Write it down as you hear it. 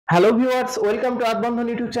Hello viewers, welcome to Earthbondhon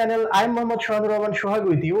YouTube channel. I am Mohammad Shohag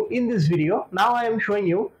with you. In this video, now I am showing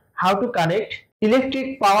you how to connect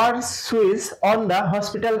electric power switch on the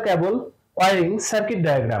hospital cable wiring circuit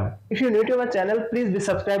diagram. If you are new to my channel, please be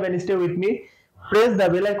subscribed and stay with me. Press the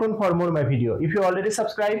bell icon for more my video. If you already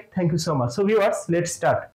subscribed, thank you so much. So viewers, let's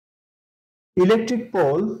start. Electric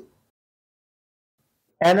pole,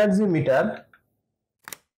 energy meter,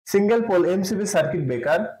 single pole MCB circuit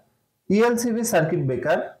breaker, ELCB circuit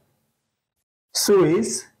breaker,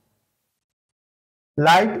 switch,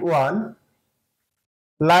 light 1,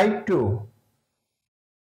 light 2,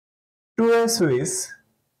 two-way switch,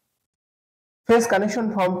 phase connection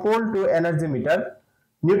from pole to energy meter,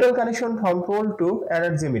 neutral connection from pole to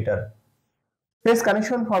energy meter, phase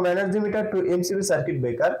connection from energy meter to MCB circuit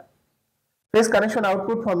breaker, phase connection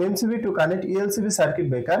output from MCB to connect ELCB circuit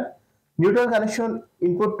breaker, neutral connection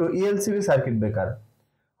input to ELCB circuit breaker,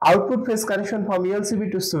 output phase connection from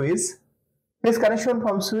ELCB to switch, phase connection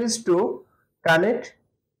from switch to connect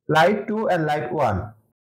light 2 and light 1,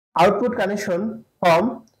 output connection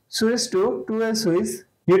from switch to two-way switch,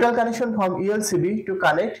 neutral connection from ELCB to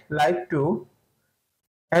connect light 2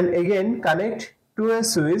 and again connect two-way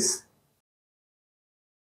switch,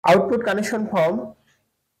 output connection from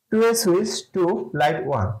two-way switch to light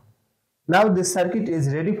 1. Now this circuit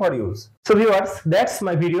is ready for use. So viewers, that's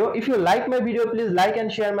my video. If you like my video, please like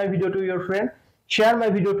and share my video to your friend. Share my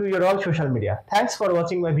video to your all social media. Thanks for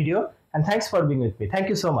watching my video and thanks for being with me. Thank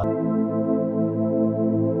you so much.